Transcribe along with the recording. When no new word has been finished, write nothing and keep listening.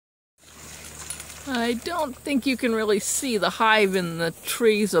I don't think you can really see the hive in the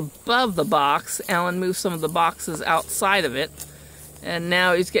trees above the box. Alan moved some of the boxes outside of it. And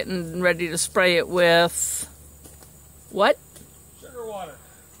now he's getting ready to spray it with... what? Sugar water.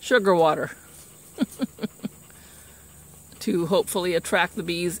 Sugar water. To hopefully attract the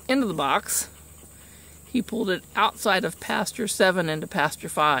bees into the box. He pulled it outside of Pasture 7 into Pasture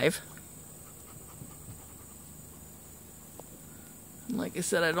 5. Like I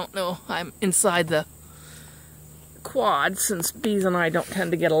said, I don't know. I'm inside the quad since bees and I don't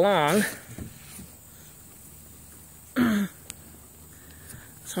tend to get along.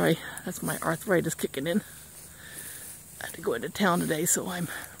 Sorry, that's my arthritis kicking in. I had to go into town today, so I'm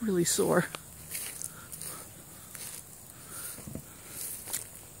really sore.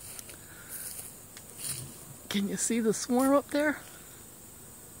 Can you see the swarm up there?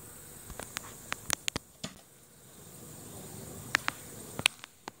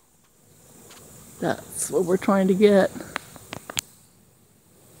 That's what we're trying to get.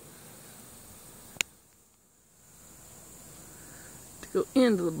 To go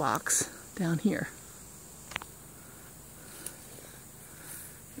into the box down here.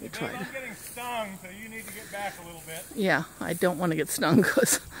 I'm getting stung, so you need to get back a little bit. Yeah, I don't want to get stung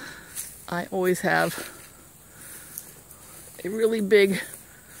because I always have a really big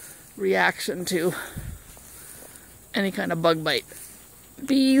reaction to any kind of bug bite.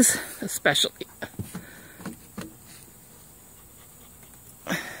 Bees, especially.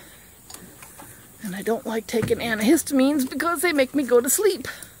 And I don't like taking antihistamines because they make me go to sleep.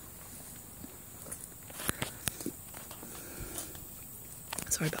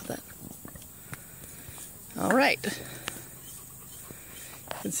 Sorry about that. All right. You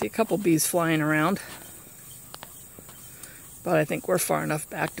can see a couple bees flying around. But I think we're far enough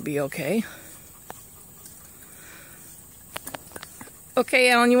back to be okay. Okay,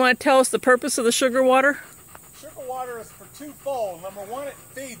 Alan, you want to tell us the purpose of the sugar water? Sugar water is for twofold. Number one, it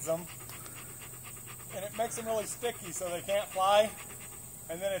feeds them. And it makes them really sticky so they can't fly.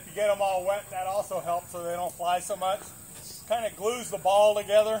 And then if you get them all wet, that also helps so they don't fly so much. Kind of glues the ball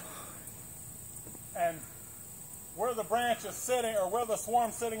together. And where the branch is sitting, or where the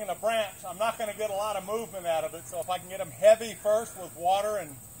swarm's sitting in a branch, I'm not going to get a lot of movement out of it. So if I can get them heavy first with water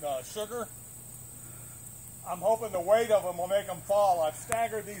and sugar, I'm hoping the weight of them will make them fall. I've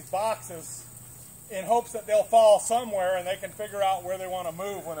staggered these boxes in hopes that they'll fall somewhere and they can figure out where they want to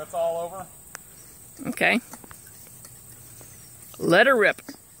move when it's all over. Okay. Let her rip.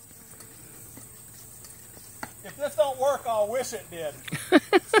 If this don't work, I'll wish it did.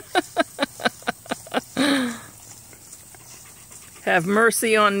 Have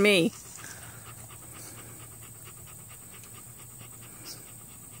mercy on me.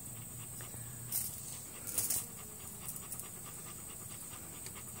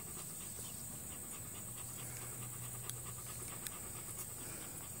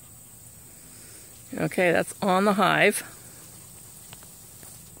 Okay, that's on the hive.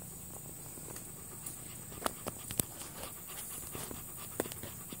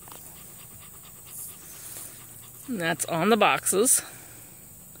 And that's on the boxes.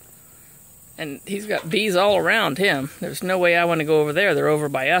 And he's got bees all around him. There's no way I want to go over there. They're over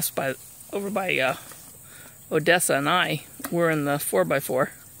by us, over by Odessa and I. We're in the 4x4.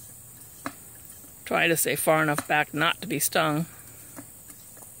 Try to stay far enough back not to be stung.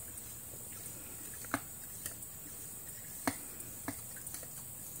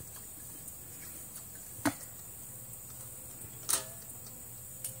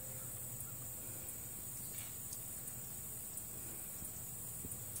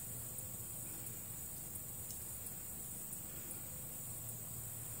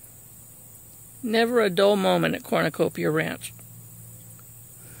 Never a dull moment at Cornucopia Ranch.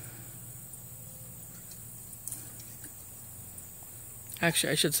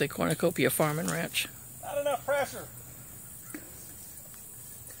 Actually, I should say Cornucopia Farm and Ranch. Not enough pressure.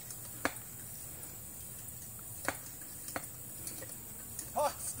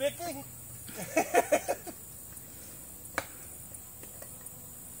 Hot sticky?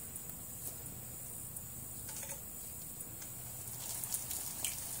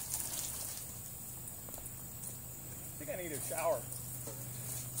 I think I need a shower.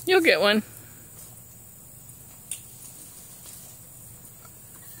 You'll get one.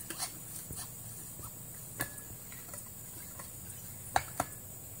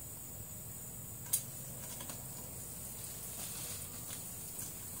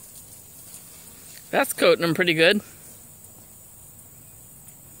 That's coating them pretty good.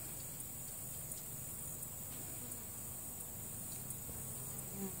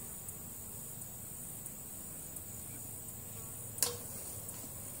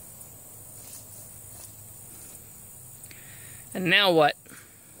 And now what?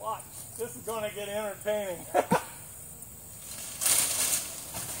 Watch. This is going to get entertaining.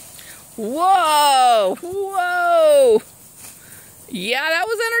 Whoa! Whoa! Yeah, that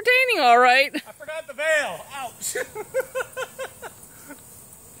was entertaining, all right. I forgot the veil. Ouch.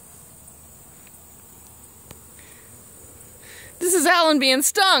 This is Alan being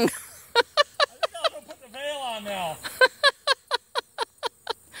stung. I think I'll go put the veil on now.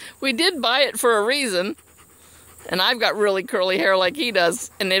 We did buy it for a reason. And I've got really curly hair like he does.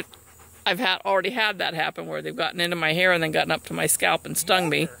 And I've already had that happen where they've gotten into my hair and then gotten up to my scalp and stung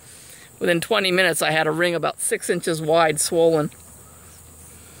me. Within 20 minutes, I had a ring about 6 inches wide, swollen.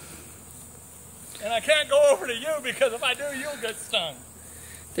 And I can't go over to you because if I do, you'll get stung.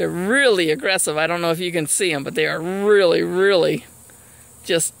 They're really aggressive. I don't know if you can see them, but they are really, really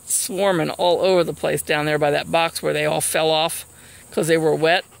just swarming all over the place down there by that box where they all fell off because they were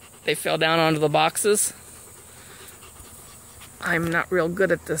wet. They fell down onto the boxes. I'm not real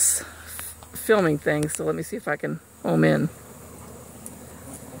good at this filming thing, so let me see if I can home in.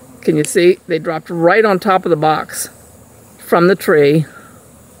 Can you see? They dropped right on top of the box from the tree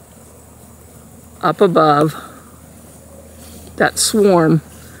up above. That swarm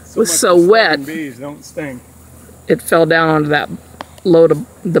was so wet, bees don't sting. It fell down onto that load of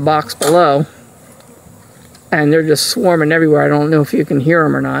the box below. And they're just swarming everywhere. I don't know if you can hear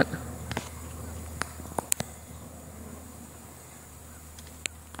them or not.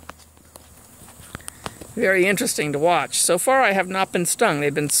 Very interesting to watch. So far I have not been stung.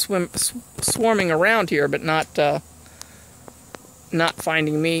 They've been swarming around here, but not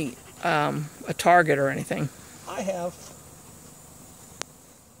finding me a target or anything. I have.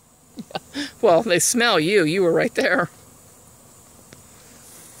 Well, they smell you. You were right there.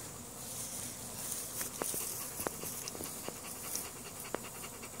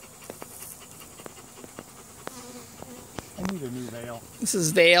 I need a new veil. This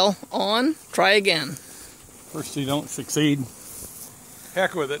is veil on. Try again. First you don't succeed.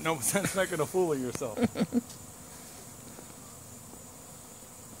 Heck with it. No sense making a fool of yourself.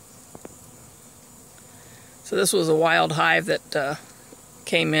 So this was a wild hive that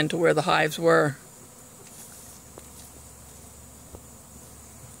came into where the hives were.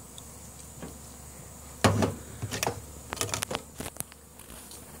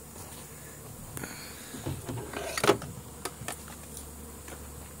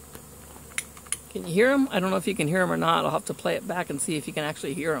 Can you hear them? I don't know if you can hear them or not. I'll have to play it back and see if you can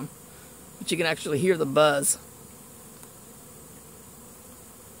actually hear them. But you can actually hear the buzz.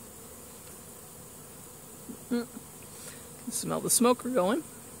 Can smell the smoker going.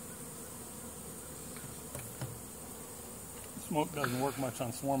 Smoke doesn't work much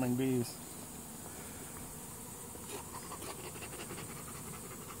on swarming bees.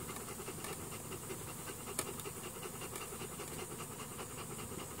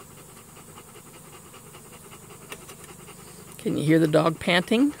 Can you hear the dog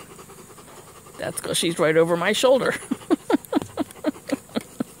panting? That's because she's right over my shoulder.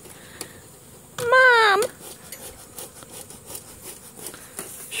 Mom!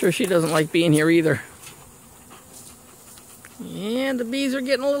 Sure she doesn't like being here either. And the bees are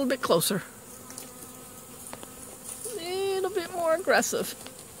getting a little bit closer. A little bit more aggressive.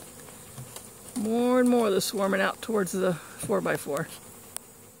 More and more they're swarming out towards the 4x4.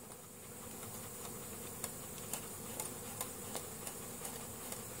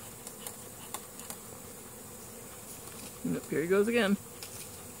 Nope, here he goes again.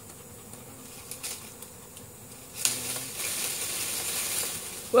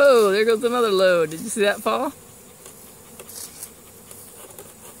 Whoa, there goes another load. Did you see that fall?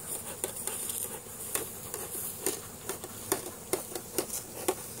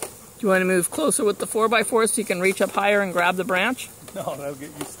 Do you want to move closer with the 4x4 so you can reach up higher and grab the branch? No, that'll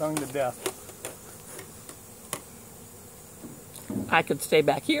get you stung to death. I could stay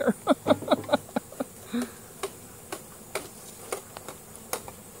back here.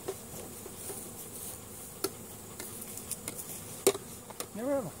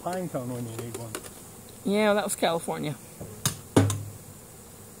 Never have a pine cone when you need one. Yeah, that was California.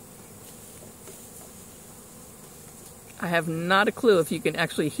 I have not a clue if you can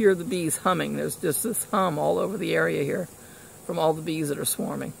actually hear the bees humming. There's just this hum all over the area here from all the bees that are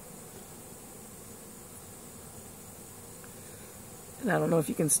swarming. And I don't know if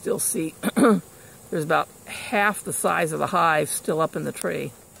you can still see. There's about half the size of the hive still up in the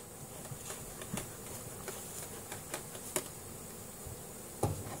tree.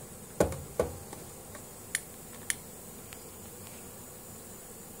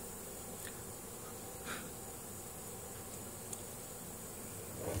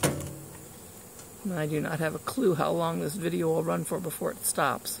 I do not have a clue how long this video will run for before it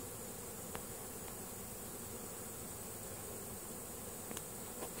stops.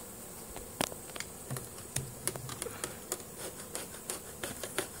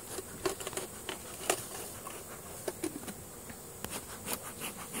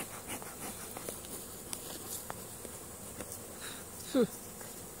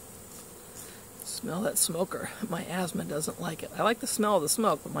 Smell that smoker. My asthma doesn't like it. I like the smell of the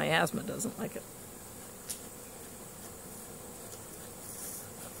smoke, but my asthma doesn't like it.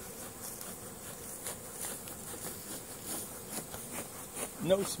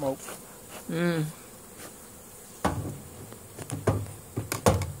 No smoke. Mmm.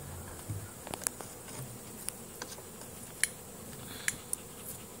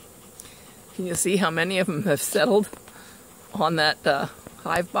 Can you see how many of them have settled on that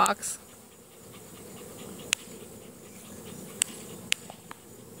hive box?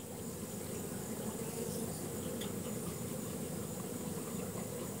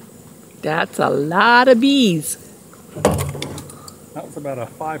 That's a lot of bees. That was about a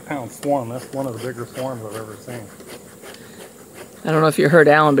 5-pound swarm. That's one of the bigger swarms I've ever seen. I don't know if you heard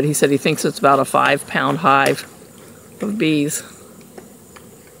Alan, but he said he thinks it's about a 5-pound hive of bees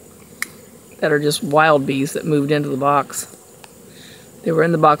that are just wild bees that moved into the box. They were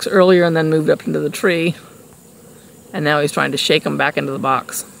in the box earlier and then moved up into the tree, and now he's trying to shake them back into the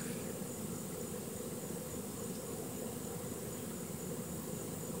box.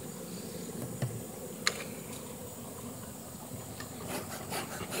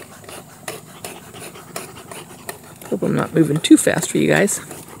 Hope I'm not moving too fast for you guys.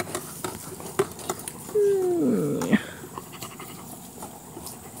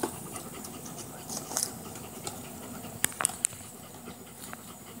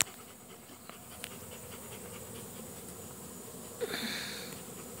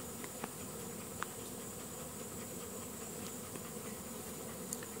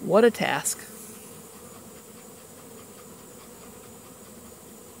 What a task.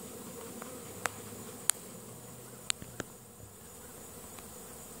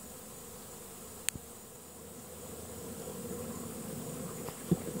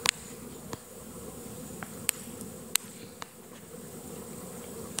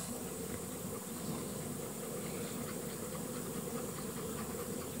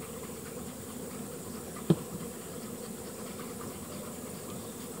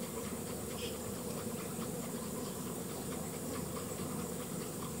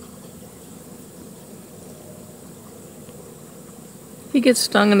 He gets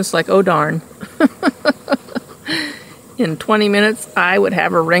stung and it's like, oh darn. In 20 minutes, I would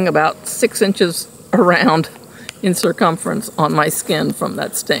have a ring about 6 inches around in circumference on my skin from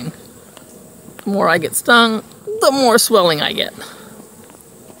that sting. The more I get stung, the more swelling I get.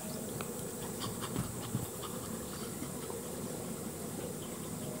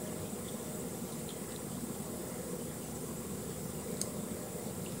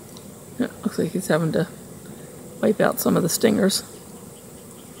 It looks like he's having to wipe out some of the stingers.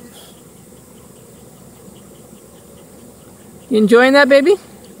 You enjoying that, baby?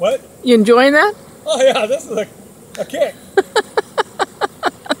 What? You enjoying that? Oh yeah, this is a kick.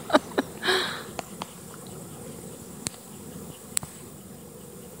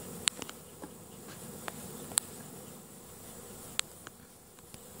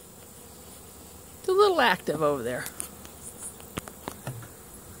 It's a little active over there.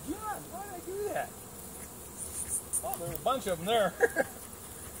 Yeah, why did I do that? Oh, there's a bunch of them there.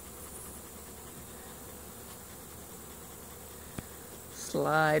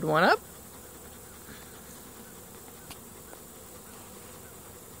 Slide one up.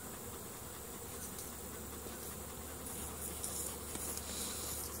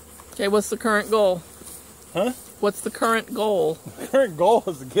 Okay, what's the current goal? Huh? What's the current goal? The current goal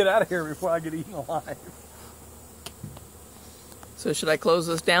is to get out of here before I get eaten alive. So should I close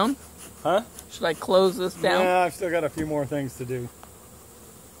this down? Huh? Should I close this down? Yeah, I've still got a few more things to do.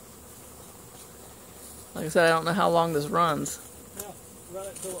 Like I said, I don't know how long this runs. Yeah, run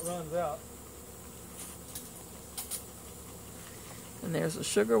it till it runs out. And there's the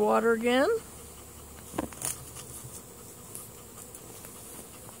sugar water again.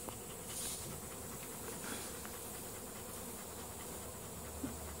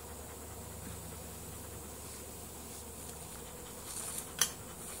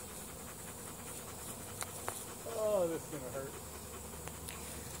 Oh, this is going to hurt.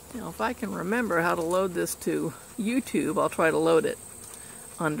 Now, if I can remember how to load this to YouTube, I'll try to load it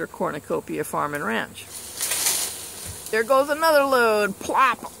under Cornucopia Farm and Ranch. There goes another load.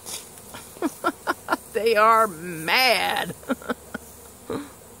 Plop! They are mad.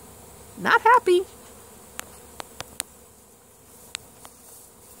 Not happy.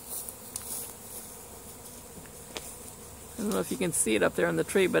 I don't know if you can see it up there in the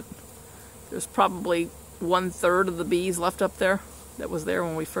tree, but there's probably 1/3 of the bees left up there that was there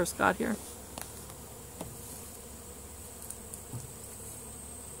when we first got here.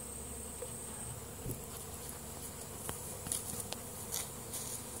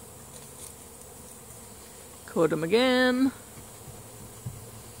 Coat them again,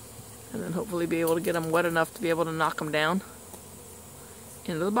 and then hopefully be able to get them wet enough to be able to knock them down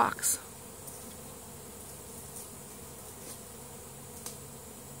into the box.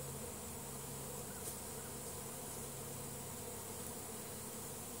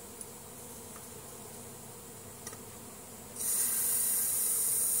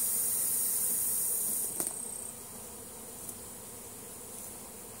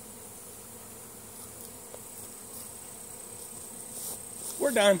 We're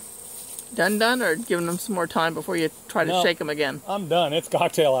done. Done, or giving them some more time before you try to shake them again? I'm done. It's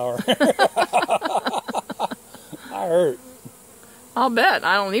cocktail hour. I hurt. I'll bet.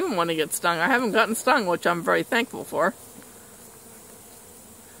 I don't even want to get stung. I haven't gotten stung, which I'm very thankful for.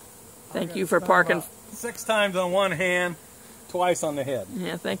 Thank you for parking. 6 times on one hand, twice on the head.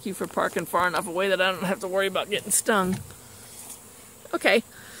 Yeah, thank you for parking far enough away that I don't have to worry about getting stung. Okay,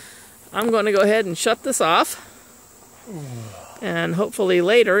 I'm going to go ahead and shut this off. And hopefully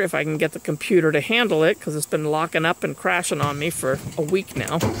later, if I can get the computer to handle it, because it's been locking up and crashing on me for a week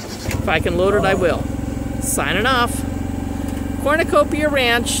now. If I can load it, I will. Signing off. Cornucopia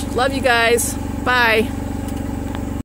Ranch. Love you guys. Bye.